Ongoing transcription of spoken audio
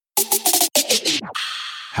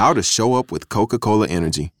How to show up with Coca-Cola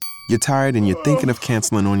Energy. You're tired and you're thinking of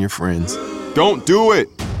canceling on your friends. Don't do it!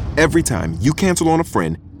 Every time you cancel on a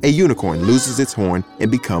friend, a unicorn loses its horn and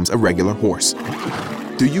becomes a regular horse.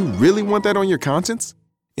 Do you really want that on your conscience?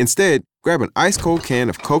 Instead, grab an ice-cold can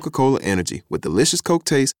of Coca-Cola Energy with delicious Coke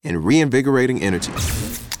taste and reinvigorating energy.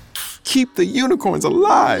 Keep the unicorns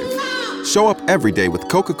alive! Show up every day with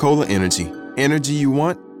Coca-Cola Energy. Energy you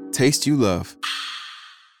want, taste you love.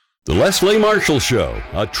 The Leslie Marshall Show,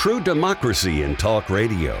 a true democracy in talk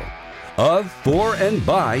radio. Of, for, and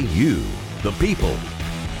by you, the people.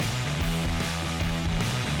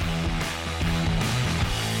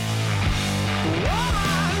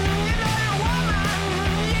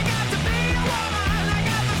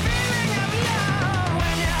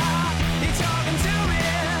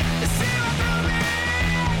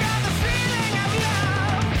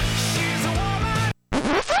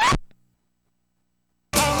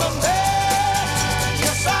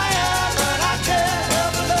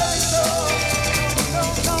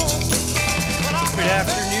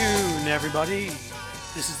 Everybody,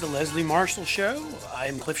 this is the Leslie Marshall Show.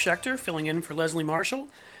 I'm Cliff Schecter, filling in for Leslie Marshall.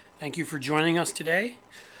 Thank you for joining us today.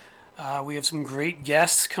 We have some great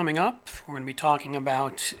guests coming up. We're going to be talking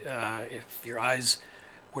about, if your eyes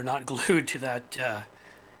were not glued to that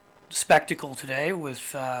spectacle today with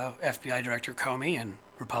FBI Director Comey and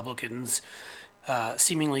Republicans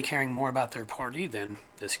seemingly caring more about their party than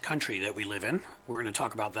this country that we live in. We're going to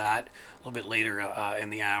talk about that a little bit later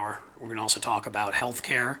in the hour. We're going to also talk about health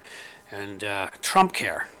care and Trump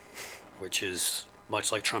Care, which is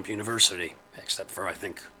much like Trump University, except for, I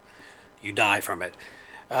think, you die from it.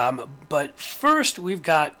 But first, we've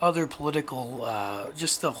got other political,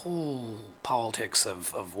 just the whole politics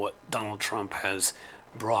of what Donald Trump has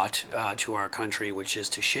brought to our country, which is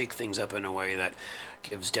to shake things up in a way that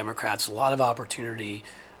gives Democrats a lot of opportunity,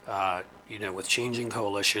 with changing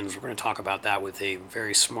coalitions. We're going to talk about that with a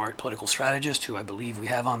very smart political strategist who I believe we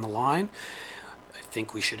have on the line. I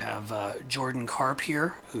think we should have Jordan Karp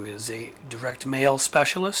here, who is a direct mail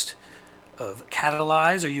specialist of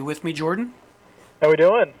Catalyze. Are you with me, Jordan? How we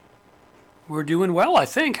doing? We're doing well, I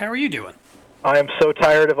think. How are you doing? I am so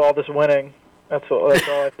tired of all this winning. That's all I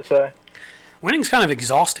have to say. Winning's kind of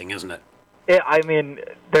exhausting, isn't it? Yeah, I mean,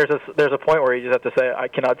 there's a point where you just have to say, I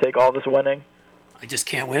cannot take all this winning. I just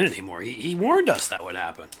can't win anymore. He warned us that would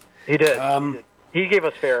happen. He did. He gave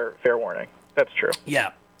us fair warning. That's true.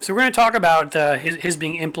 Yeah. So we're going to talk about his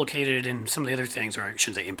being implicated in some of the other things, or I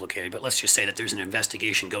shouldn't say implicated, but let's just say that there's an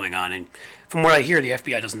investigation going on. And from what I hear, the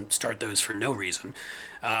FBI doesn't start those for no reason.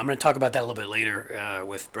 I'm going to talk about that a little bit later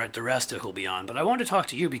with Brett DeResta, who'll be on. But I wanted to talk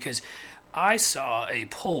to you because I saw a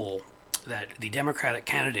poll that the Democratic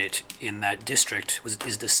candidate in that district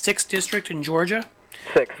is the 6th district in Georgia.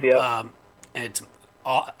 6th, yeah. It's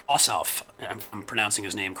Ossoff. I'm pronouncing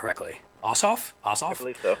his name correctly. Ossoff? I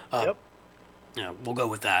believe so. Yep. Yeah, we'll go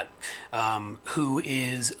with that. Who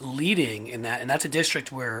is leading in that, and that's a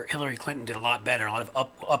district where Hillary Clinton did a lot better. A lot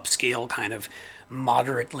of upscale kind of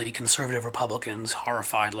moderately conservative Republicans,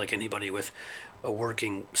 horrified like anybody with a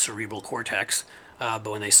working cerebral cortex. But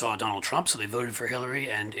when they saw Donald Trump, so they voted for Hillary,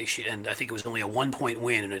 and I think it was only a 1-point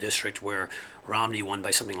win in a district where Romney won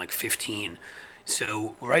by something like 15.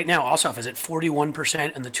 So right now, Ossoff is at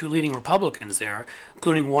 41%, and the two leading Republicans there,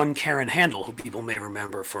 including one Karen Handel, who people may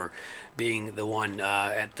remember for being the one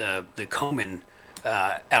at the Komen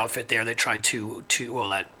outfit there that tried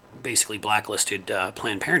that basically blacklisted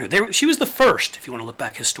Planned Parenthood. She was the first, if you want to look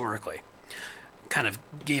back historically. Kind of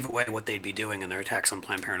gave away what they'd be doing in their attacks on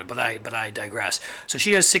Planned Parenthood, but I digress. So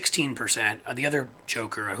she has 16%. The other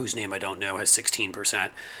joker, whose name I don't know, has 16%.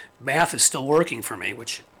 Math is still working for me,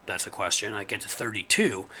 which that's a question. I get to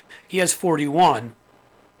 32. He has 41.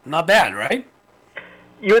 Not bad, right?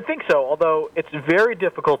 You would think so, although it's very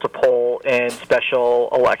difficult to poll in special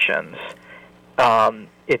elections.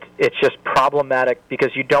 It's just problematic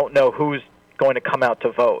because you don't know who's going to come out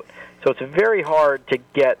to vote. So it's very hard to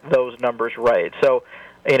get those numbers right. So,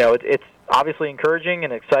 it's obviously encouraging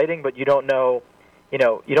and exciting, but you don't know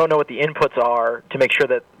what the inputs are to make sure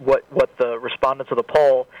that what the respondents of the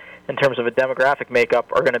poll in terms of a demographic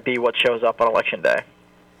makeup are going to be what shows up on election day.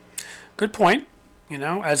 Good point.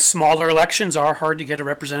 As smaller elections are hard to get a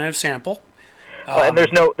representative sample. And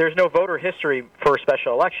there's no voter history for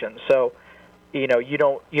special elections. So, you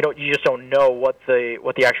just don't know what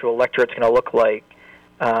the actual electorate's going to look like.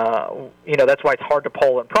 That's why it's hard to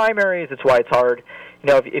poll in primaries. It's why it's hard.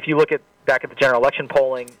 If you look back at the general election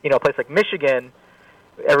polling, a place like Michigan,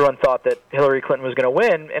 everyone thought that Hillary Clinton was going to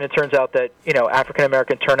win, and it turns out that African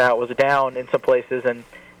American turnout was down in some places, and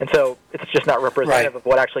so it's just not representative of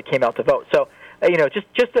what actually came out to vote. So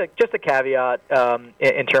just a caveat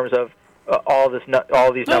in terms of all these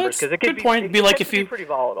numbers, because it could good point. It be like could if you be pretty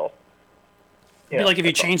volatile. Be like if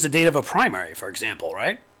you change the date of a primary, for example,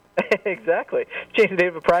 right? Exactly. Change the date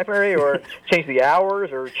of a primary, or change the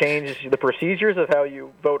hours, or change the procedures of how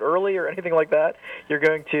you vote early, or anything like that. You're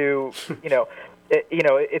going to,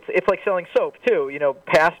 it's like selling soap too.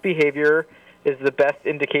 Past behavior is the best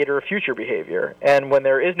indicator of future behavior, and when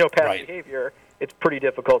there is no past behavior, it's pretty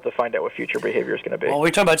difficult to find out what future behavior is going to be. Well, we're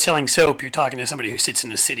talking about selling soap. You're talking to somebody who sits in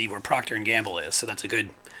the city where Procter and Gamble is, so that's a good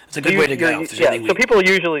way to go. So people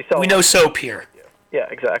usually sell. We know soap here. Yeah,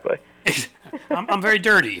 exactly. I'm very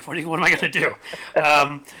dirty. What am I going to do?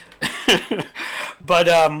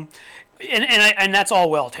 And that's all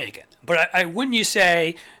well taken. But wouldn't you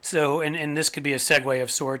say so? And this could be a segue of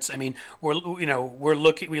sorts. I mean, we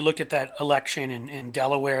looked at that election in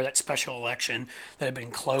Delaware, that special election that had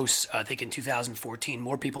been close. I think in 2014,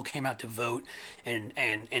 more people came out to vote and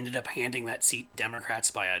ended up handing that seat to Democrats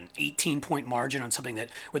by an 18-point margin on something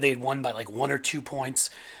where they had won by like 1 or 2 points.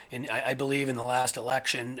 And I believe in the last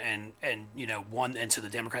election, and won, and so the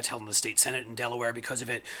Democrats held in the state Senate in Delaware because of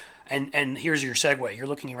it. And here's your segue. You're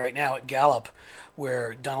looking right now at Gallup,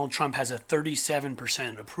 where Donald Trump has a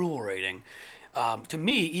 37% approval rating. To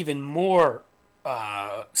me, even more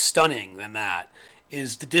stunning than that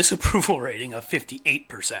is the disapproval rating of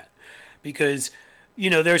 58%, because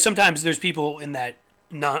there's people in that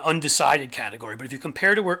undecided category, but if you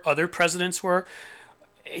compare to where other presidents were,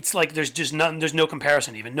 it's like there's no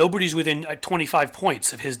comparison even. Nobody's within 25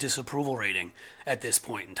 points of his disapproval rating at this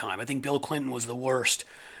point in time. I think Bill Clinton was the worst,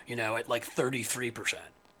 at like 33%.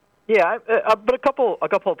 Yeah, but a couple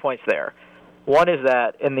of points there. One is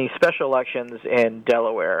that in the special elections in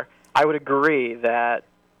Delaware, I would agree that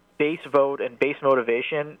base vote and base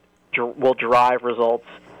motivation will drive results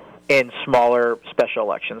in smaller special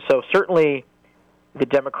elections. So certainly the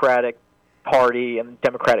Democratic Party and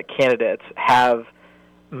Democratic candidates have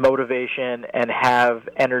motivation and have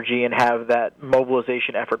energy and have that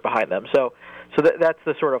mobilization effort behind them. So that's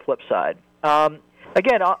the sort of flip side.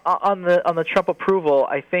 Again, on the Trump approval,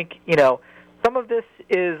 I think some of this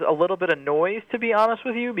is a little bit of noise, to be honest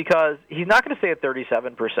with you, because he's not going to stay at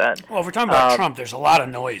 37%. Well, if we're talking about Trump, there's a lot of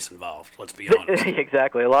noise involved. Let's be honest.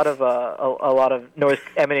 Exactly, a lot of noise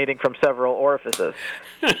emanating from several orifices.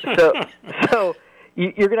 So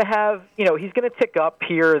you're going to have, he's going to tick up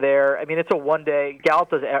here or there. I mean, it's a one-day.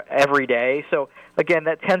 Gallup does every day. So, again,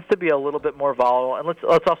 that tends to be a little bit more volatile. And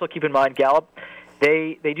let's also keep in mind, Gallup,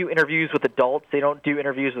 they do interviews with adults. They don't do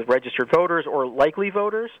interviews with registered voters or likely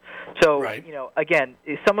voters. So, again,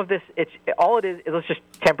 some of this, all it is let's just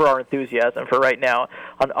temper our enthusiasm for right now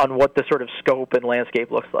on what the sort of scope and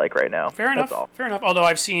landscape looks like right now. Fair enough. Although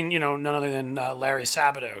I've seen, none other than Larry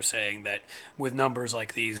Sabato saying that with numbers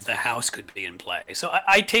like these, the House could be in play. So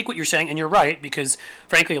I take what you're saying, and you're right, because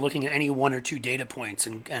frankly, looking at any 1 or 2 data points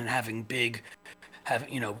and having big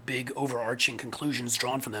overarching conclusions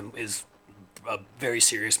drawn from them is a very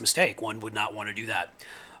serious mistake. One would not want to do that,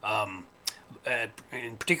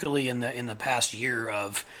 and particularly in the past year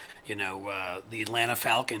of the Atlanta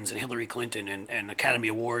Falcons and Hillary Clinton and Academy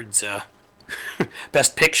Awards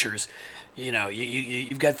Best Pictures.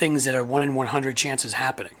 You've got things that are 1 in 100 chances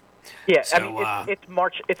happening. Yeah, so, I mean,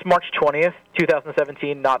 it's March 20th,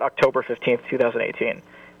 2017, not October 15th, 2018.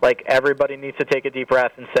 Like, everybody needs to take a deep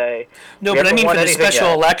breath and say... No, but I mean for the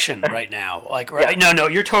special election right now. No,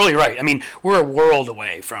 you're totally right. I mean, we're a world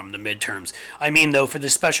away from the midterms. I mean, though, for the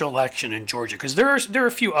special election in Georgia, because there are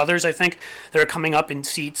a few others, I think, that are coming up in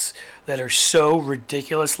seats that are so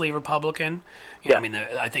ridiculously Republican. I mean,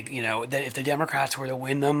 I think, that if the Democrats were to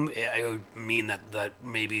win them, it would mean that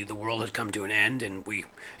maybe the world had come to an end and we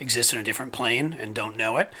exist in a different plane and don't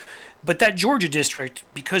know it. But that Georgia district,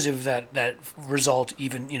 because of that result,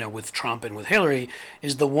 even with Trump and with Hillary,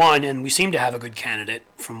 is the one, and we seem to have a good candidate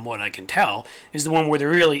from what I can tell, is the one where there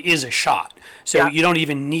really is a shot. So you don't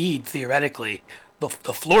even need theoretically the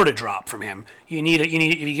Florida drop from him. You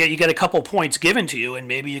get a couple points given to you, and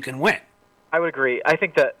maybe you can win. I would agree. I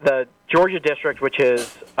think that the Georgia district, which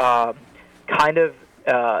is kind of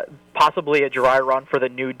possibly a dry run for the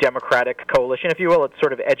new Democratic coalition, if you will, it's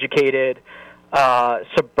sort of educated.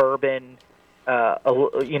 Suburban,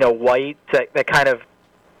 white that kind of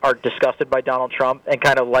are disgusted by Donald Trump and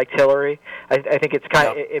kind of liked Hillary. I think it's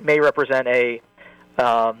it may represent a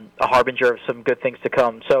harbinger of some good things to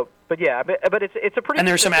come. So, but it's a pretty. And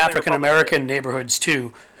there's some African American neighborhoods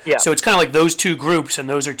too. Yeah. So it's kind of like those two groups, and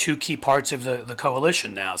those are two key parts of the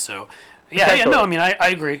coalition now. So, I mean, I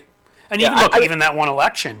agree. And even that one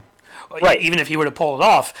election. Right. Even if he were to pull it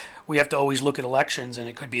off, we have to always look at elections, and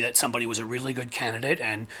it could be that somebody was a really good candidate,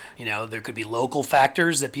 and there could be local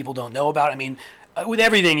factors that people don't know about. I mean, with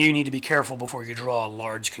everything, you need to be careful before you draw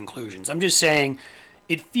large conclusions. I'm just saying,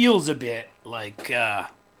 it feels a bit like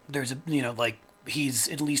there's a like he's,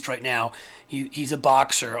 at least right now, he's a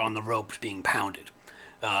boxer on the ropes being pounded,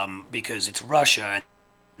 because it's Russia.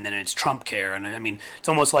 And then it's Trump care. And I mean, it's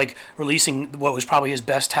almost like releasing what was probably his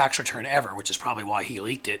best tax return ever, which is probably why he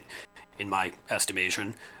leaked it, in my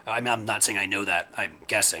estimation. I mean, I'm not saying I know that, I'm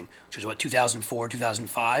guessing, which is what, 2004,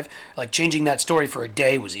 2005? Like, changing that story for a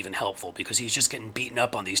day was even helpful, because he's just getting beaten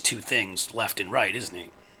up on these two things left and right, isn't he?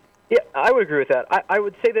 Yeah, I would agree with that. I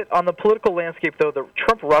would say that on the political landscape, though, the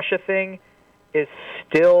Trump-Russia thing is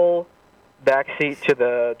still backseat to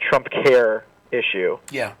the Trump care issue.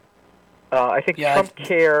 Yeah. I think Trump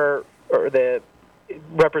care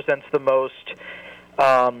represents the most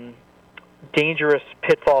dangerous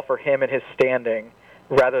pitfall for him and his standing,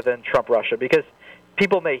 rather than Trump-Russia, because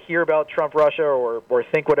people may hear about Trump-Russia or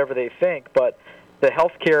think whatever they think, but the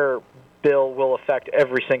health care bill will affect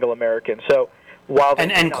every single American. So while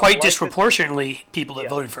and quite disproportionately people that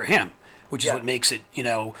voted for him, which is what makes it,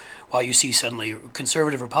 while you see suddenly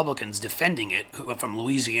conservative Republicans defending it, from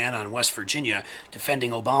Louisiana and West Virginia,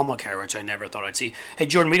 defending Obamacare, which I never thought I'd see. Hey,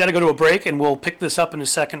 Jordan, we got to go to a break, and we'll pick this up in a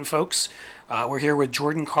second, folks. We're here with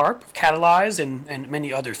Jordan Karp, Catalyze, and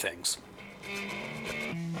many other things.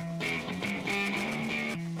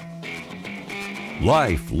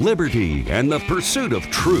 Life, liberty, and the pursuit of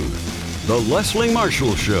truth. The Leslie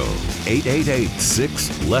Marshall Show,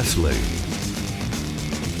 888-6-LESLIE.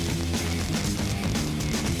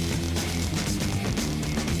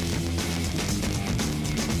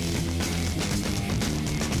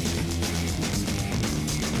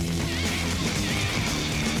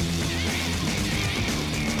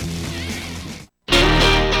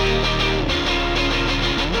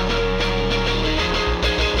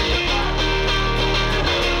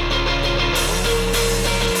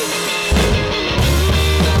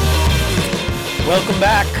 Welcome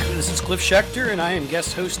back. This is Cliff Schecter, and I am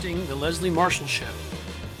guest hosting the Leslie Marshall Show.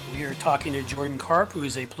 We are talking to Jordan Karp, who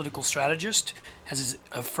is a political strategist, has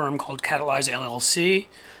a firm called Catalyze LLC.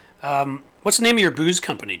 What's the name of your booze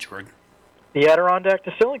company, Jordan? The Adirondack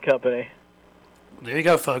Distilling Company. There you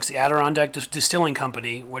go, folks. The Adirondack Distilling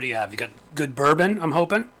Company. What do you have? You got good bourbon, I'm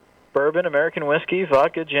hoping? Bourbon, American whiskey,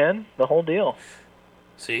 vodka, gin, the whole deal.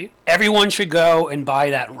 See? Everyone should go and buy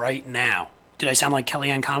that right now. Did I sound like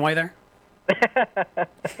Kellyanne Conway there?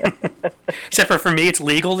 Except for me, it's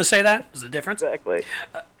legal to say that. Is the difference? Exactly.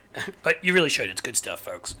 But you really should. It's good stuff,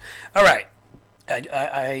 folks. All right.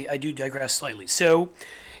 I do digress slightly. So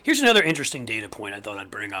here's another interesting data point I thought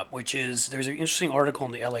I'd bring up, which is there's an interesting article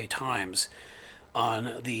in the LA Times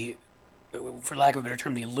on the, for lack of a better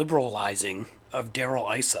term, the liberalizing of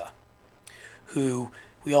Darrell Issa, who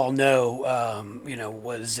we all know,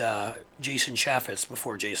 was Jason Chaffetz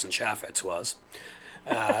before Jason Chaffetz was.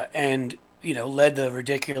 And led the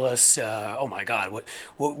ridiculous. Oh my God,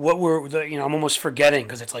 what were the? I'm almost forgetting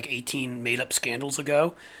because it's like 18 made-up scandals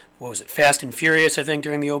ago. What was it? Fast and Furious, I think,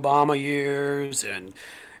 during the Obama years, and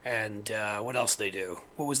what else did they do?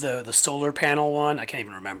 What was the solar panel one? I can't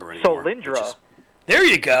even remember anymore. Solyndra. There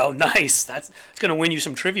you go. Nice. It's going to win you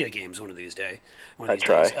some trivia games one of these days. I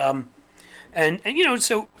try.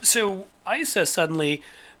 So Issa suddenly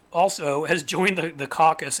also has joined the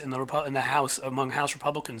caucus in the House, among House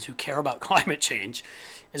Republicans who care about climate change.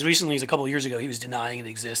 As recently as a couple of years ago, he was denying it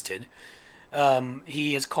existed.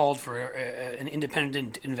 He has called for an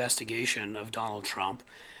independent investigation of Donald Trump,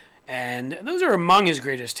 and those are among his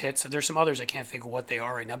greatest hits. There's some others I can't think of what they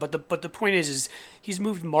are right now. But the point is he's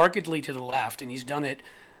moved markedly to the left, and he's done it.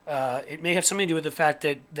 It may have something to do with the fact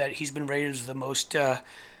that he's been rated as the most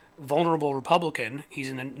vulnerable Republican. He's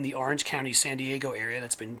in the Orange County, San Diego area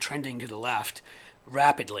that's been trending to the left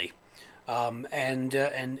rapidly. And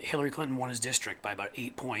Hillary Clinton won his district by about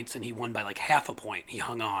 8 points, and he won by like half a point. He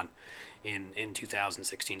hung on in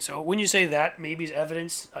 2016. So when you say that, maybe it's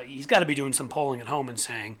evidence. He's got to be doing some polling at home and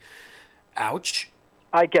saying, ouch.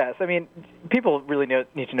 I guess. I mean, people really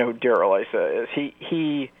need to know who Darrell Issa is.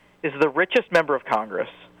 He is the richest member of Congress.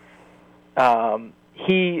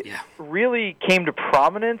 He really came to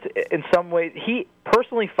prominence in some ways. He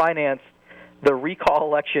personally financed the recall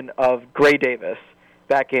election of Gray Davis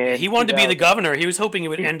back in. He wanted to be the governor. He was hoping it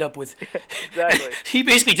would end up with. Exactly. He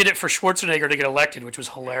basically did it for Schwarzenegger to get elected, which was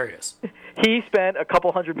hilarious. He spent a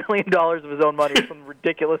couple $100 million of his own money, some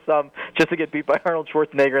ridiculous sum, just to get beat by Arnold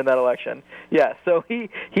Schwarzenegger in that election. Yeah, so he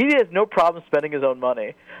has no problem spending his own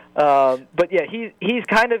money. But yeah, he's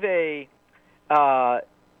kind of a.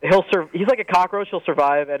 He's like a cockroach. He'll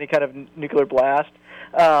survive any kind of nuclear blast.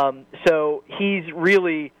 So he's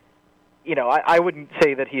really, I wouldn't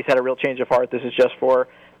say that he's had a real change of heart. This is just for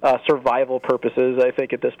survival purposes, I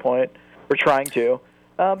think, at this point. We're trying to.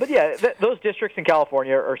 But yeah, those districts in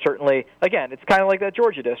California are certainly, again, it's kind of like that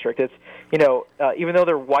Georgia district. It's, even though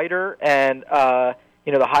they're whiter and,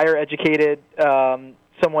 the higher educated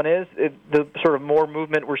someone is, the sort of more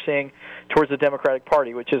movement we're seeing towards the Democratic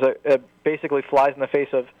Party, which is basically flies in the face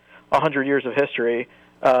of 100 years of history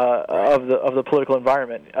of the political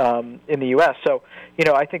environment in the U.S. So,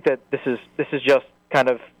 I think that this is just kind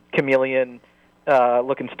of chameleon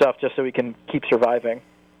looking stuff just so we can keep surviving.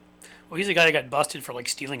 Well, he's a guy that got busted for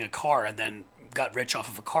stealing a car and then got rich off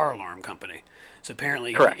of a car alarm company. So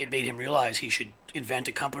apparently it made him realize he should invent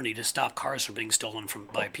a company to stop cars from being stolen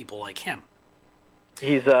by people like him.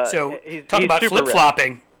 He's talk about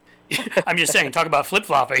flip-flopping. I'm just saying, talk about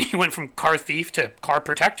flip-flopping. He went from car thief to car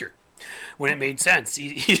protector when it made sense.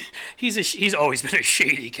 He's always been a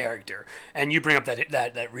shady character. And you bring up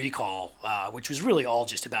that recall, which was really all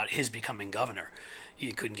just about his becoming governor.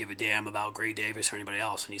 He couldn't give a damn about Gray Davis or anybody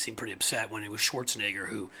else, and he seemed pretty upset when it was Schwarzenegger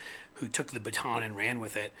who took the baton and ran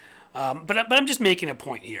with it. But I'm just making a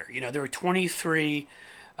point here. There were 23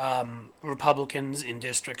 Republicans in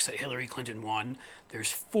districts that Hillary Clinton won.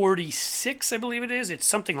 There's 46, I believe it is. It's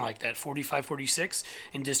something like that, 45, 46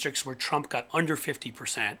 in districts where Trump got under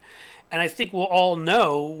 50%. And I think we'll all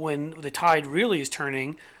know when the tide really is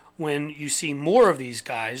turning, when you see more of these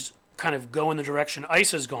guys kind of go in the direction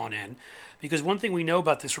ICE has gone in. Because one thing we know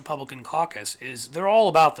about this Republican caucus is they're all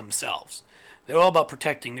about themselves. They're all about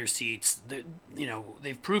protecting their seats.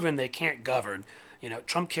 They've proven they can't govern.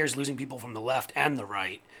 Trump cares losing people from the left and the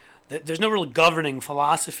right. There's no real governing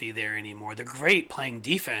philosophy there anymore. They're great playing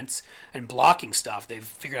defense and blocking stuff. They've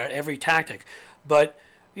figured out every tactic. But,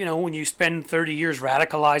 when you spend 30 years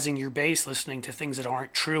radicalizing your base, listening to things that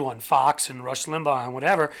aren't true on Fox and Rush Limbaugh and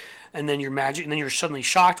whatever, and then you're suddenly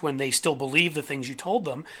shocked when they still believe the things you told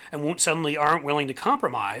them and suddenly aren't willing to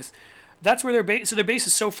compromise. That's where their base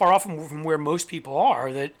is so far off from where most people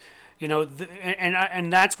are that,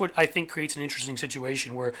 and that's what I think creates an interesting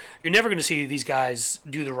situation where you're never going to see these guys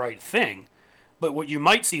do the right thing. But what you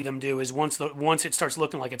might see them do is once it starts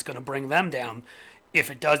looking like it's going to bring them down, if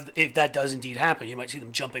that does indeed happen, you might see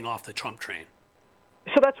them jumping off the Trump train.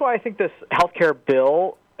 So that's why I think this healthcare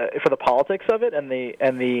bill, for the politics of it and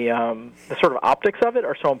the sort of optics of it,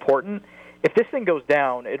 are so important. If this thing goes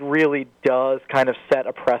down, it really does kind of set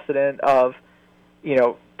a precedent of,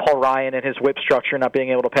 Paul Ryan and his whip structure not being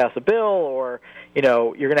able to pass a bill, or,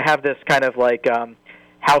 you're going to have this kind of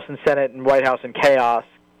House and Senate and White House in chaos,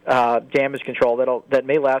 damage control that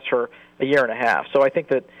may last for a year and a half. So I think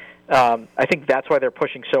that's why they're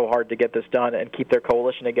pushing so hard to get this done and keep their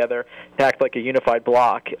coalition together to act like a unified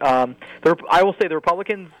bloc. I will say the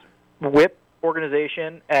Republicans whip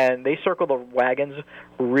organization, and they circle the wagons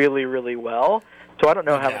really, really well. So I don't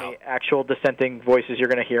know how many actual dissenting voices you're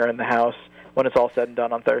going to hear in the House when it's all said and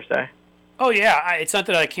done on Thursday. Oh, yeah. It's not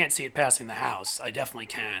that I can't see it passing the House. I definitely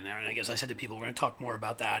can. And I guess I said to people, we're going to talk more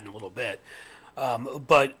about that in a little bit.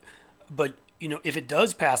 But if it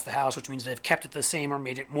does pass the House, which means they've kept it the same or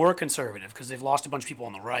made it more conservative because they've lost a bunch of people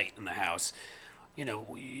on the right in the House,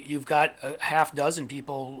 you've got a half dozen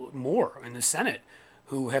people more in the Senate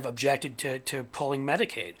who have objected to pulling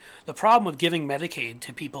Medicaid. The problem with giving Medicaid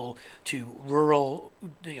to people, to rural,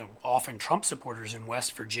 often Trump supporters in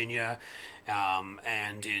West Virginia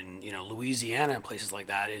and in, Louisiana and places like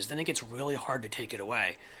that, is then it gets really hard to take it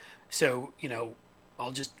away. So,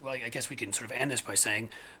 I guess we can sort of end this by saying,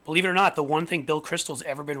 believe it or not, the one thing Bill Kristol's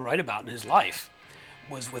ever been right about in his life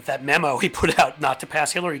was with that memo he put out not to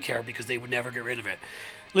pass Hillary Care because they would never get rid of it.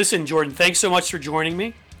 Listen, Jordan, thanks so much for joining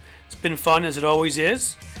me. It's been fun, as it always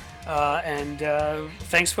is. And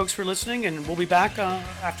thanks, folks, for listening, and we'll be back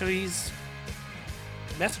after these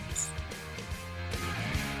messages.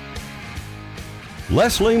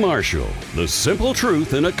 Leslie Marshall, the simple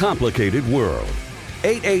truth in a complicated world.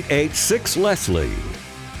 888-6-LESLIE.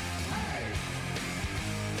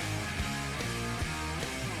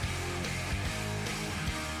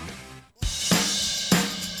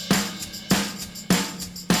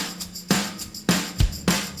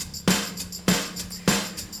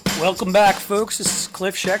 Welcome back, folks. This is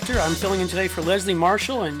Cliff Schecter. I'm filling in today for Leslie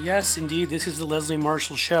Marshall, and yes, indeed, this is the Leslie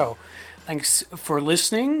Marshall Show. Thanks for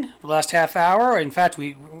listening the last half hour. In fact,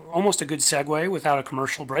 we almost a good segue without a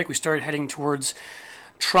commercial break. We started heading towards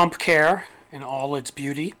Trump care in all its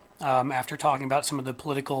beauty after talking about some of the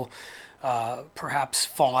political, perhaps,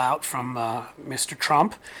 fallout from Mr.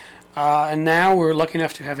 Trump. And now we're lucky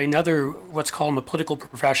enough to have another, let's call him a political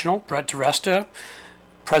professional, Brett DeResta,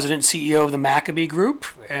 President and CEO of the Maccabee Group.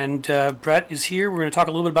 And Brett is here. We're going to talk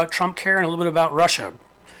a little bit about Trump Care and a little bit about Russia.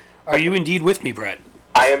 Are you indeed with me, Brett?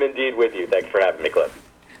 I am indeed with you. Thanks for having me, Cliff.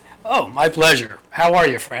 Oh, my pleasure. How are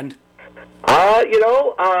you, friend?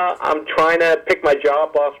 I'm trying to pick my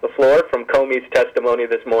job off the floor from Comey's testimony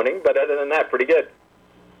this morning, but other than that, pretty good.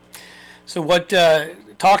 So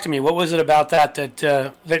talk to me. What was it about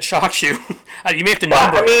that shocks you? You may have to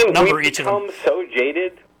number each of them. We've become so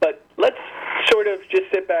jaded, but let's sort of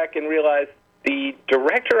just sit back and realize the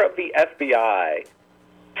director of the FBI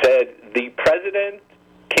said the president's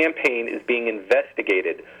campaign is being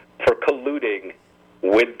investigated for colluding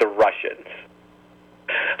with the Russians.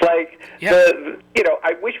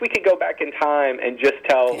 I wish we could go back in time and just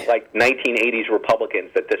tell 1980s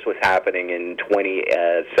Republicans that this was happening in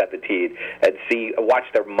 2017 and watch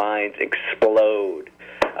their minds explode.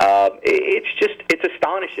 It's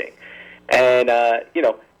astonishing. And,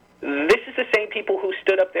 this is the same people who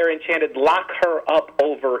stood up there and chanted, "Lock her up"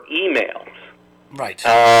 over emails. Right.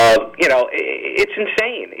 It's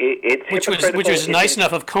insane. Which was nice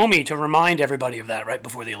enough of Comey to remind everybody of that right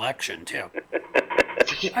before the election, too.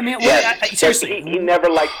 I mean, seriously. He never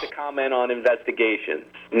likes to comment on investigations.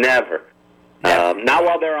 Never. Not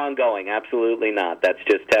while they're ongoing. Absolutely not. That's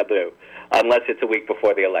just taboo. Unless it's a week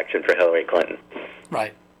before the election for Hillary Clinton.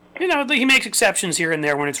 Right. He makes exceptions here and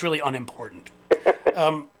there when it's really unimportant.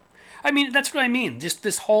 That's what I mean. Just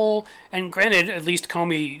this whole, and granted, at least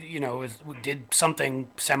Comey, did something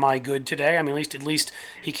semi-good today. I mean, at least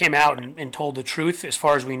he came out and told the truth as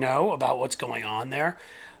far as we know about what's going on there.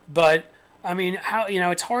 But I mean,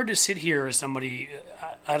 it's hard to sit here as somebody,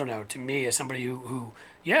 I don't know, to me, as somebody who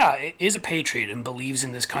is a patriot and believes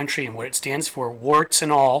in this country and what it stands for, warts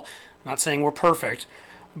and all. I'm not saying we're perfect,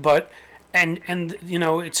 but, and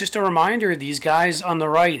it's just a reminder, these guys on the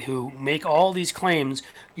right who make all these claims,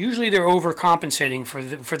 usually they're overcompensating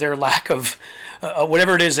for their lack of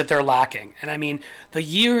whatever it is that they're lacking. And I mean, the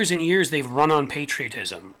years and years they've run on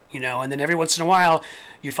patriotism, and then every once in a while,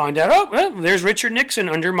 you find out, there's Richard Nixon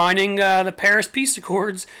undermining the Paris Peace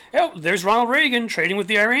Accords. Oh, there's Ronald Reagan trading with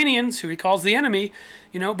the Iranians, who he calls the enemy.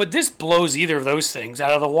 But this blows either of those things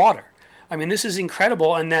out of the water. I mean, this is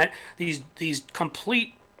incredible, and that these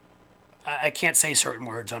complete, I can't say certain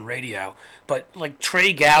words on radio, but like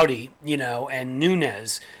Trey Gowdy, and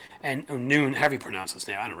Nunes, and Noon, how do you pronounce this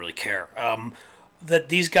now? I don't really care. That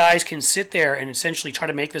these guys can sit there and essentially try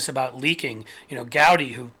to make this about leaking.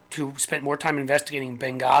 Gowdy, who spent more time investigating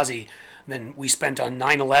Benghazi than we spent on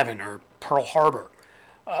 9/11 or Pearl Harbor.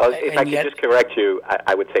 Well, if I could just correct you,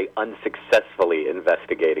 I would say unsuccessfully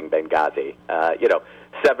investigating Benghazi.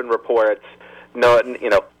 7 reports, not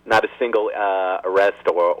a single arrest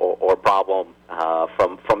or problem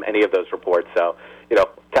from any of those reports. So,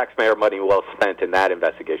 taxpayer money well spent in that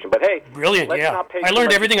investigation. But hey, brilliant, yeah. I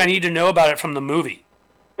learned everything I need to know about it from the movie.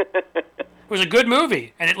 It was a good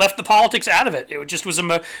movie, and it left the politics out of it. It just was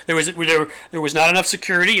there was not enough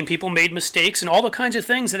security, and people made mistakes, and all the kinds of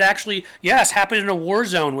things that actually, happened in a war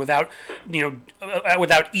zone without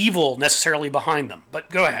evil necessarily behind them. But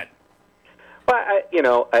go ahead. Well,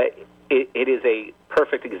 it is a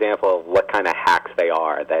perfect example of what kind of hacks they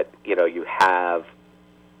are. That you have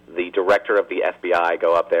the director of the FBI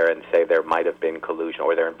go up there and say there might have been collusion,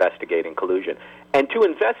 or they're investigating collusion. And to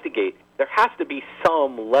investigate, there has to be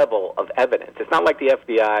some level of evidence. It's not like the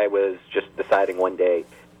FBI was just deciding one day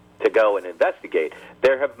to go and investigate.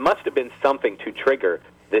 Must have been something to trigger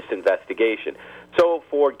this investigation. So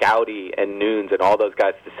for Gowdy and Nunes and all those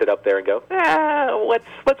guys to sit up there and go,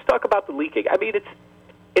 let's talk about the leaking. I mean,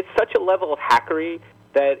 it's such a level of hackery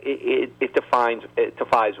that it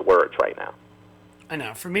defies words right now. I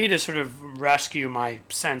know. For me to sort of rescue my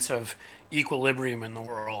sense of equilibrium in the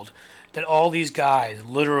world, that all these guys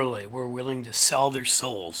literally were willing to sell their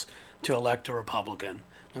souls to elect a Republican,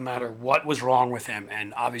 no matter what was wrong with him,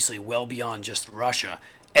 and obviously well beyond just Russia,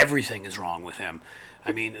 everything is wrong with him.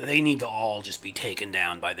 I mean, they need to all just be taken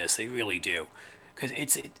down by this. They really do, because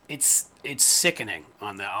it's sickening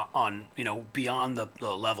beyond the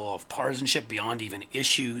level of partisanship, beyond even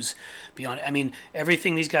issues, beyond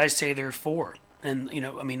everything these guys say they're for. And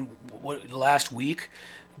last week,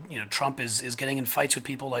 Trump is getting in fights with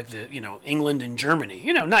people like England and Germany.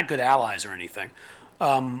 Not good allies or anything.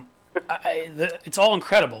 It's all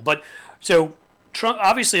incredible. But so Trump,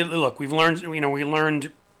 obviously, look, we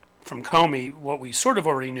learned from Comey what we sort of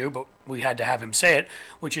already knew, but we had to have him say it,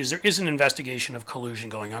 which is there is an investigation of collusion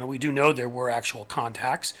going on. And we do know there were actual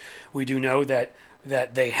contacts. We do know that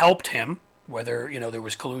they helped him, whether there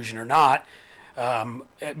was collusion or not.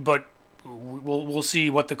 But we'll see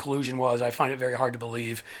what the collusion was. I find it very hard to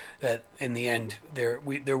believe that in the end there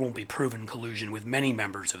won't be proven collusion with many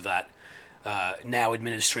members of that now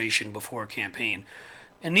administration before campaign.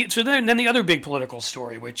 And then the other big political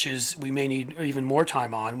story, which is we may need even more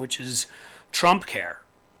time on, which is Trump care.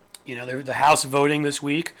 The House voting this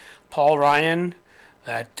week. Paul Ryan,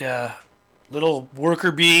 that little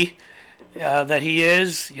worker bee that he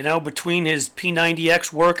is, between his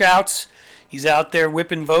P90X workouts, he's out there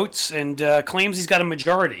whipping votes and claims he's got a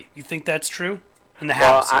majority. You think that's true? In the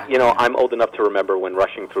House? I'm old enough to remember when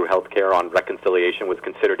rushing through health care on reconciliation was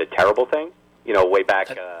considered a terrible thing. Way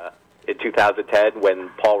back in 2010 when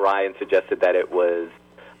Paul Ryan suggested that it was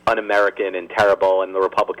un-American and terrible, and the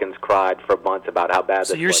Republicans cried for months about how bad this was.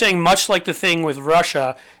 So you're saying much like the thing with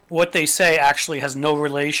Russia, what they say actually has no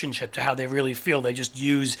relationship to how they really feel. They just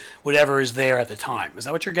use whatever is there at the time. Is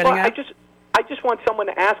that what you're getting at? I just want someone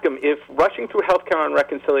to ask him, if rushing through healthcare on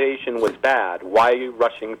reconciliation was bad, why are you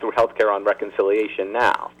rushing through healthcare on reconciliation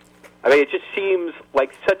now? I mean, it just seems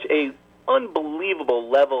like such a unbelievable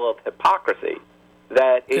level of hypocrisy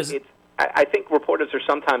that I think reporters are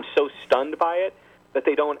sometimes so stunned by it that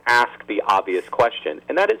they don't ask the obvious question.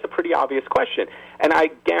 And that is a pretty obvious question. And I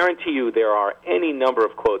guarantee you there are any number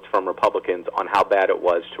of quotes from Republicans on how bad it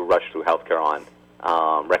was to rush through healthcare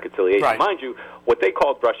on reconciliation. Right. Mind you, what they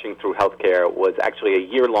called rushing through healthcare was actually a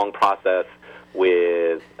year-long process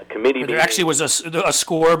with a committee. There actually was a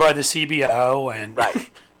score by the CBO. And right.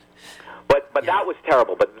 But that was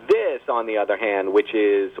terrible. But this, on the other hand, which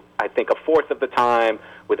is, I think, a fourth of the time,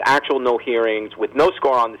 with actual no hearings, with no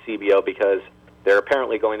score on the CBO because they're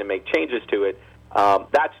apparently going to make changes to it,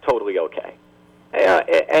 that's totally okay.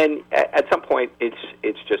 And at some point,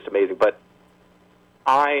 it's just amazing. But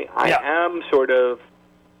I am sort of...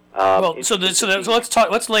 so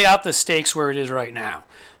let's lay out the stakes where it is right now.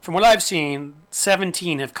 From what I've seen,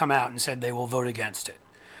 17 have come out and said they will vote against it.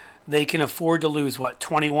 They can afford to lose,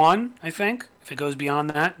 21, I think? If it goes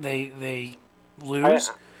beyond that, they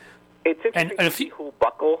lose. It's interesting to see who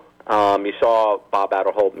buckle. You saw Bob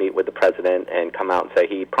Aderholt meet with the president and come out and say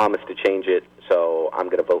he promised to change it, so I'm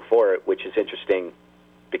going to vote for it, which is interesting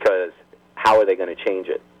because how are they going to change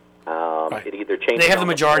it? Right. It either changes. They have the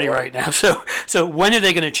majority right now, so when are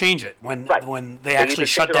they going to change it? When they actually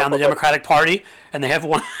shut down the Democratic Party and they have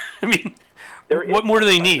one? I mean, what more do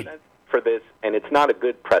they need for this? And it's not a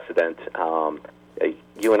good precedent.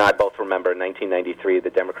 You and I both remember in 1993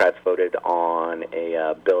 the Democrats voted on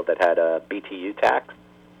a bill that had a BTU tax.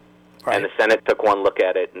 Right. And the Senate took one look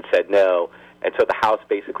at it and said no. And so the House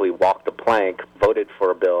basically walked the plank, voted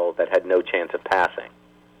for a bill that had no chance of passing.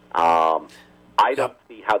 I don't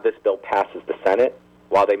see how this bill passes the Senate.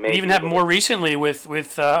 While they may even have more recently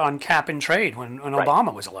with on cap and trade when right.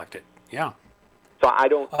 Obama was elected. Yeah. So I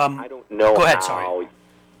don't know how sorry.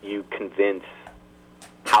 You convince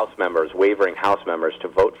House members, wavering House members, to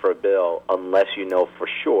vote for a bill unless you know for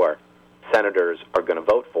sure senators are going to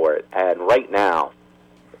vote for it. And right now,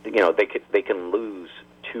 they can lose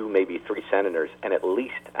 2, maybe 3 senators, and at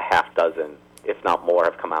least a half dozen, if not more,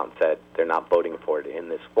 have come out and said they're not voting for it in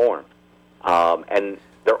this form. And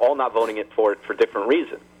they're all not voting for it for different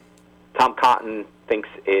reasons. Tom Cotton thinks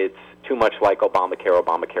it's too much like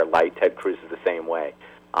Obamacare Light. Ted Cruz is the same way.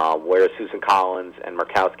 Whereas Susan Collins and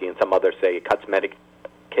Murkowski and some others say it cuts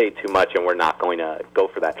Medicaid too much and we're not going to go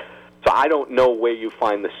for that. So I don't know where you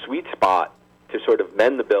find the sweet spot to sort of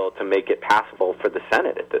mend the bill to make it passable for the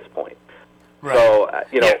Senate at this point. Right. So,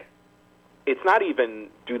 it's not even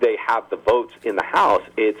do they have the votes in the House,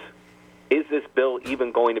 it's is this bill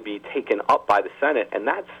even going to be taken up by the Senate? And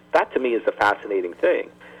that to me is the fascinating thing.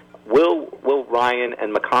 Will Ryan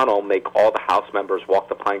and McConnell make all the House members walk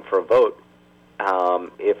the plank for a vote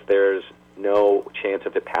if there's no chance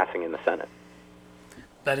of it passing in the Senate?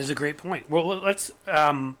 That is a great point. Well, let's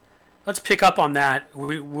pick up on that.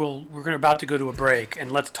 We're about to go to a break, and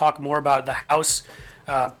let's talk more about the House,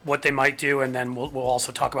 what they might do, and then we'll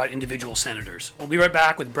also talk about individual senators. We'll be right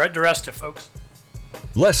back with Brett DeResta, folks.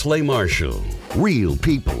 Leslie Marshall. Real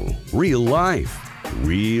people, real life,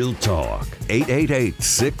 real talk.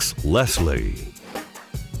 888-6-LESLIE.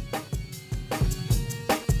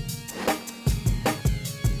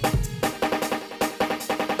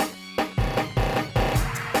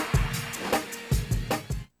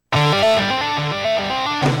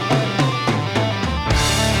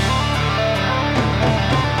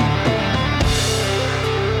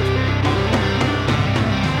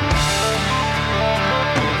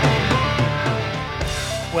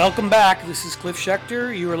 Welcome back. This is Cliff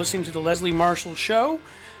Schecter. You are listening to the Leslie Marshall Show.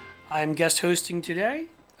 I'm guest hosting today.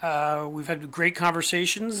 We've had great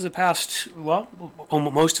conversations the past,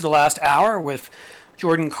 most of the last hour with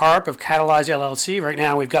Jordan Karp of Catalyze LLC. Right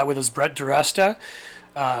now, we've got with us Brett DeResta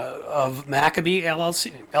of Maccabee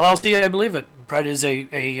LLC, I believe. But Brett is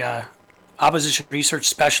a opposition research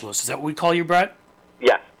specialist. Is that what we call you, Brett?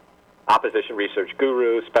 Yes. Opposition research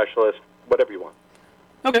guru, specialist, whatever you want.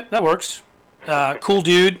 Okay, that works. Cool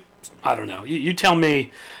dude. I don't know. You tell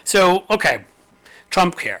me. So, okay,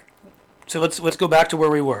 Trump care. So let's go back to where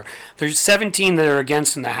we were. There's 17 that are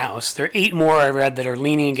against in the House. There are 8 more I read that are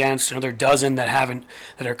leaning against. Another dozen that haven't,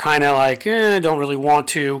 that are kind of like, don't really want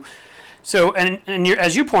to. So, and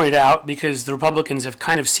as you pointed out, because the Republicans have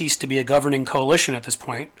kind of ceased to be a governing coalition at this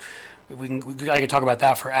point, I could talk about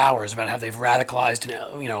that for hours about how they've radicalized,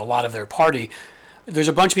 a lot of their party. There's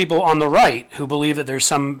a bunch of people on the right who believe that there's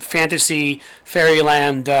some fantasy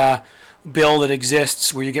fairyland bill that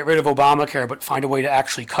exists where you get rid of Obamacare but find a way to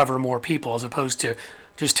actually cover more people, as opposed to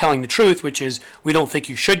just telling the truth, which is we don't think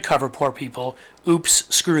you should cover poor people. Oops,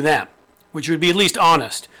 screw them, which would be at least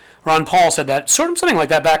honest. Ron Paul said that something like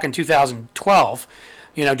that back in 2012.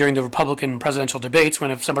 During the Republican presidential debates,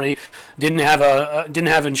 when if somebody didn't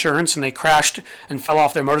have insurance and they crashed and fell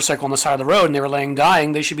off their motorcycle on the side of the road and they were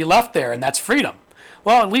dying, they should be left there, and that's freedom.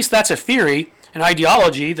 Well, at least that's a theory, an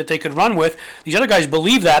ideology that they could run with. These other guys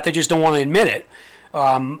believe that, they just don't want to admit it.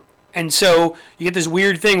 And so you get this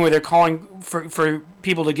weird thing where they're calling for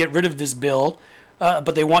people to get rid of this bill,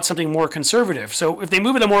 but they want something more conservative. So if they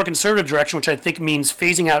move in a more conservative direction, which I think means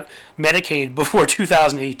phasing out Medicaid before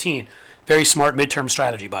 2018, very smart midterm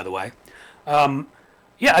strategy, by the way. Do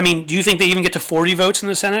you think they even get to 40 votes in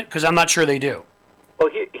the Senate? Because I'm not sure they do. Well,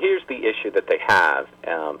 here's the issue that they have.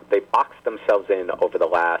 They boxed themselves in over the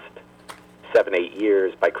last 7-8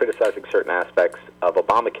 years by criticizing certain aspects of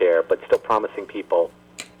Obamacare, but still promising people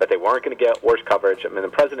that they weren't going to get worse coverage. I mean, the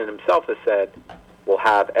president himself has said,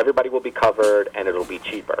 everybody will be covered and it'll be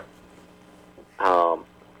cheaper.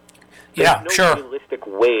 There's no realistic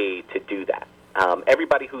way to do that.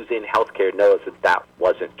 Everybody who's in healthcare knows that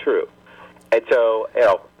wasn't true. And so,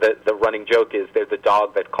 the running joke is there's a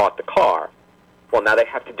dog that caught the car. Well, now they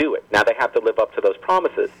have to do it. Now they have to live up to those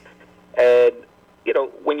promises. And,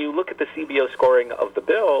 when you look at the CBO scoring of the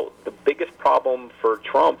bill, the biggest problem for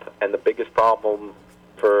Trump and the biggest problem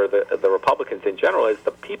for the Republicans in general is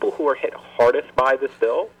the people who are hit hardest by this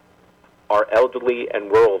bill are elderly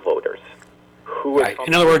and rural voters. Right.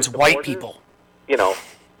 In other words, white people.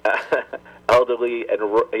 Elderly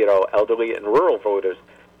and rural voters,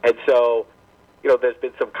 and so there's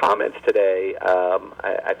been some comments today.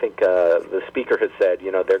 I think the speaker has said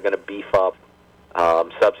they're going to beef up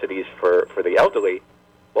subsidies for the elderly.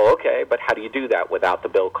 Well, okay, but how do you do that without the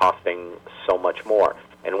bill costing so much more?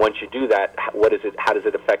 And once you do that, how does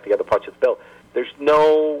it affect the other parts of the bill? There's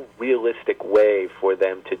no realistic way for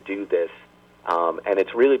them to do this, and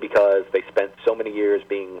it's really because they spent so many years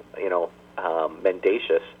being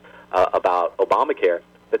mendacious about Obamacare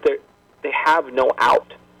that they have no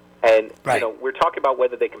out. And right. We're talking about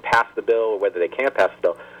whether they can pass the bill or whether they can't pass the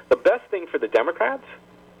bill. The best thing for the Democrats,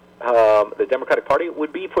 the Democratic Party,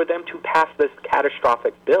 would be for them to pass this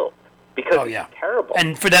catastrophic bill because it's terrible.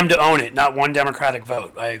 And for them to own it, not one Democratic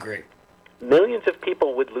vote. I agree. Millions of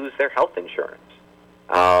people would lose their health insurance.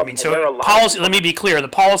 Policy. Let me be clear. The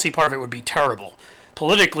policy part of it would be terrible.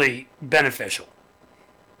 Politically beneficial.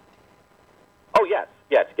 Oh, yes.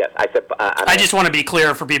 I said. I just want to be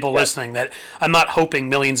clear for people listening that I'm not hoping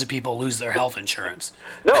millions of people lose their health insurance.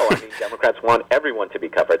 No, Democrats want everyone to be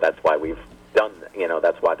covered. That's why we've done.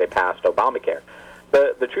 That's why they passed Obamacare.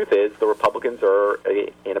 The truth is, the Republicans are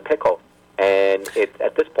in a pickle, and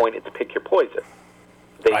at this point, it's pick your poison.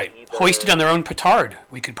 Right, hoisted on their own petard,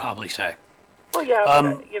 we could probably say. Well,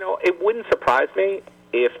 yeah, it wouldn't surprise me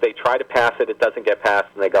if they try to pass it, it doesn't get passed,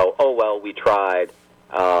 and they go, oh well, we tried.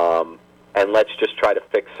 And let's just try to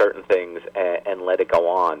fix certain things and let it go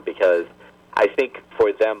on, because I think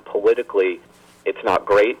for them politically it's not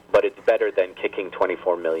great, but it's better than kicking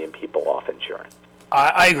 24 million people off insurance.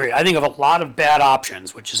 I agree. I think of a lot of bad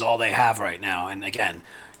options, which is all they have right now. And again,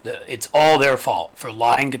 it's all their fault for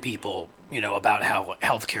lying to people, about how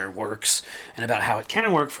healthcare works and about how it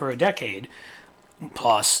can work for a decade.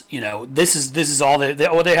 Plus, this is all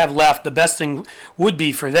what they have left. The best thing would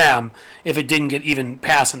be for them if it didn't get even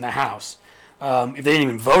passed in the House. If they didn't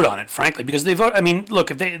even vote on it, frankly, because they vote. I mean,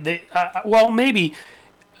 look, if maybe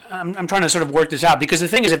I'm trying to sort of work this out, because the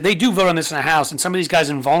thing is, if they do vote on this in the House, and some of these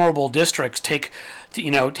guys in vulnerable districts take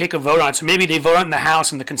a vote on it, so maybe they vote on it in the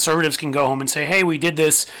House, and the conservatives can go home and say, hey, we did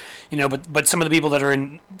this, but some of the people that are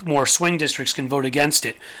in more swing districts can vote against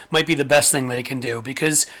it. Might be the best thing they can do,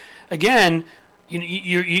 because again,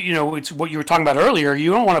 it's what you were talking about earlier.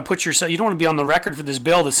 You don't want to you don't want to be on the record for this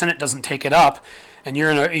bill. The Senate doesn't take it up, and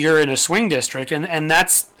you're in a swing district, and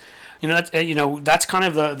that's that's kind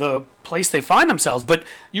of the place they find themselves. But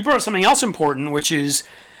you brought up something else important, which is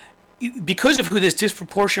because of who this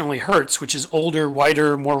disproportionately hurts, which is older,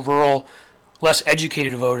 whiter, more rural, less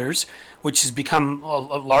educated voters, which has become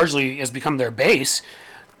largely has become their base.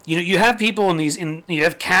 You have people you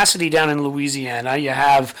have Cassidy down in Louisiana, you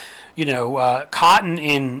have Cotton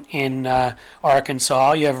in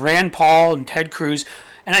Arkansas, you have Rand Paul and Ted Cruz,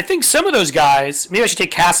 and I think some of those guys, maybe I should take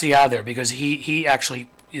Cassidy out of there because he actually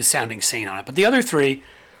is sounding sane on it, but the other three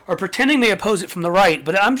are pretending they oppose it from the right,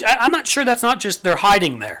 but I'm not sure that's not just they're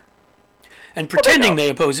hiding there and pretending they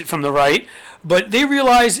oppose it from the right, but they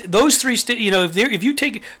realize those three, if you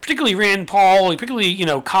take particularly Rand Paul, particularly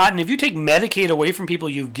Cotton, if you take Medicaid away from people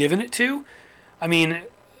you've given it to, I mean,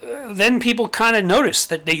 then people kind of notice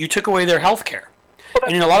that you took away their health care.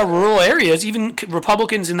 And in a lot of rural areas, even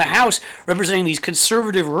Republicans in the House representing these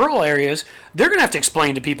conservative rural areas, they're going to have to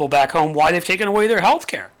explain to people back home why they've taken away their health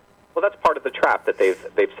care. Well, that's part of the trap that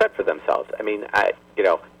they've set for themselves. I mean,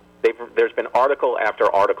 there's been article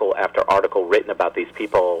after article after article written about these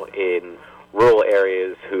people in rural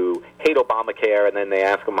areas who hate Obamacare, and then they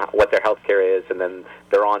ask them what their health care is, and then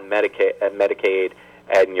they're on Medicaid,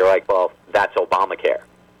 and you're like, well, that's Obamacare.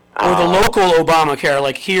 Or the local Obamacare,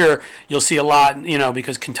 like here, you'll see a lot,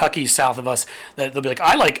 because Kentucky's south of us, that they'll be like,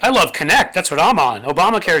 I love Connect, that's what I'm on.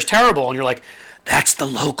 Obamacare is terrible, and you're like, that's the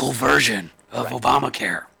local version of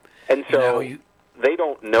Obamacare. And so they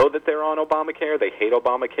don't know that they're on Obamacare, they hate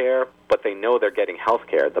Obamacare, but they know they're getting health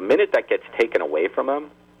care. The minute that gets taken away from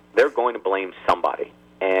them, they're going to blame somebody.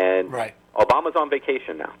 And Obama's on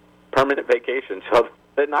vacation now, permanent vacation, so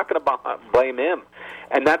they're not going to blame him.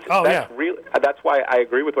 And that's why I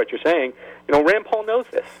agree with what you're saying. Rand Paul knows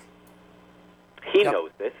this. He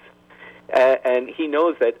knows this. And he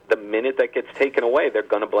knows that the minute that gets taken away, they're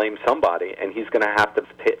going to blame somebody, and he's going to have to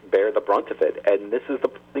bear the brunt of it. And this is the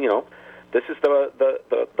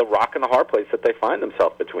rock and the hard place that they find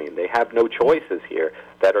themselves between. They have no choices here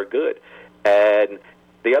that are good. And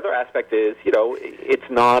the other aspect is, it's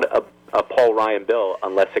not a Paul Ryan bill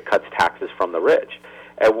unless it cuts taxes from the rich.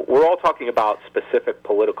 And we're all talking about specific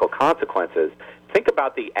political consequences. Think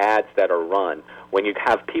about the ads that are run when you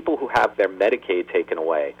have people who have their Medicaid taken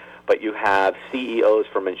away, but you have CEOs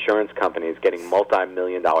from insurance companies getting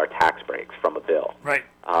multi-million-dollar tax breaks from a bill. Right.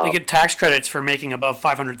 They get tax credits for making above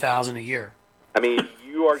 $500,000 a year. I mean,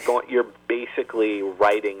 you're basically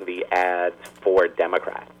writing the ads for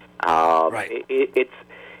Democrats. Right.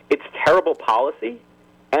 It's terrible policy,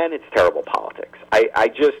 and it's terrible politics.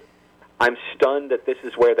 I'm stunned that this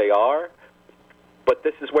is where they are, but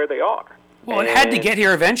this is where they are. Well, it had to get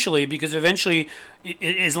here eventually, because eventually,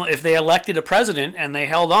 if they elected a president and they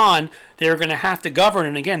held on, they're going to have to govern.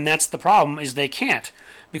 And again, that's the problem, is they can't,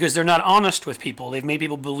 because they're not honest with people. They've made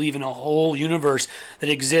people believe in a whole universe that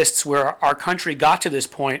exists where our country got to this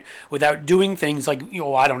point without doing things like,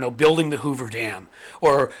 building the Hoover Dam,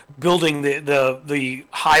 or building the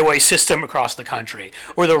highway system across the country,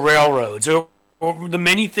 or the railroads, or the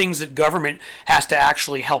many things that government has to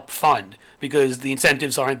actually help fund, because the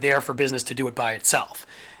incentives aren't there for business to do it by itself.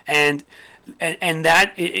 And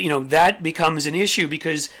that, that becomes an issue,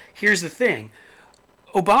 because here's the thing.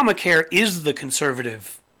 Obamacare is the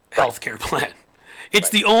conservative health care plan. It's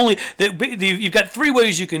the only, you've got three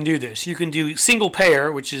ways you can do this. You can do single payer,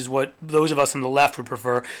 which is what those of us on the left would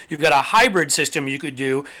prefer. You've got a hybrid system you could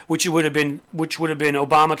do, which would have been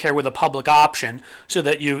Obamacare with a public option, so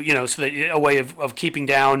that a way of keeping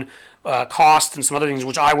down costs and some other things,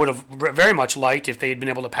 which I would have very much liked if they had been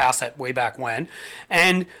able to pass that way back when.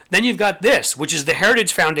 And then you've got this, which is the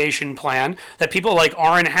Heritage Foundation plan that people like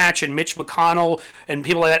Orrin Hatch and Mitch McConnell and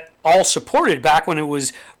people like that all supported back when it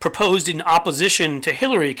was proposed in opposition to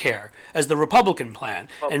Hillary Care as the Republican plan,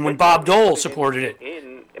 and when Bob Dole supported it.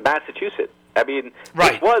 In Massachusetts. I mean,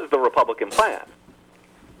 right. This was the Republican plan.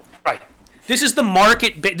 Right. This is the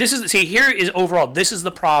market. Here is overall, this is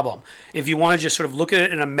the problem. If you want to just sort of look at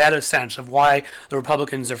it in a meta sense of why the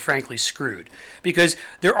Republicans are frankly screwed. Because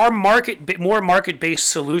there are more market-based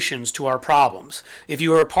solutions to our problems. If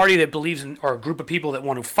you are a party that believes in, or a group of people that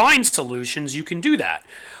want to find solutions, you can do that.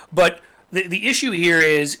 But the issue here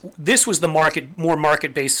is this was the more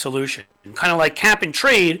market-based solution. Kind of like cap and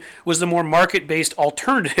trade was the more market-based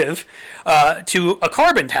alternative to a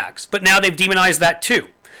carbon tax. But now they've demonized that too.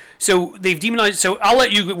 So they've demonized. So I'll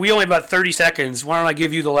let you. We only have about 30 seconds. Why don't I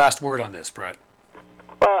give you the last word on this, Brett?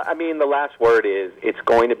 Well, I mean, the last word is it's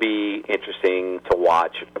going to be interesting to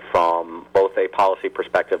watch from both a policy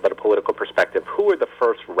perspective but a political perspective. Who are the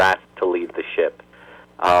first rats to leave the ship?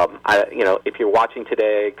 If you're watching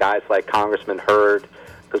today, guys like Congressman Hurd,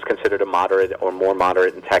 who's considered a moderate or more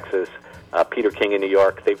moderate in Texas, Peter King in New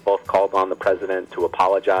York, they've both called on the president to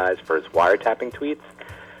apologize for his wiretapping tweets.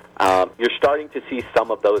 You're starting to see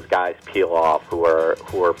some of those guys peel off who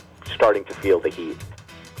are starting to feel the heat.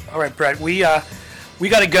 All right, Brett, we got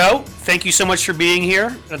to go. Thank you so much for being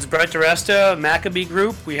here. That's Brett DeResta, Maccabee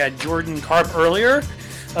Group. We had Jordan Karp earlier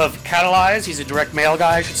of Catalyze. He's a direct mail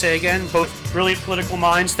guy, I should say again. Both brilliant political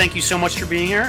minds. Thank you so much for being here.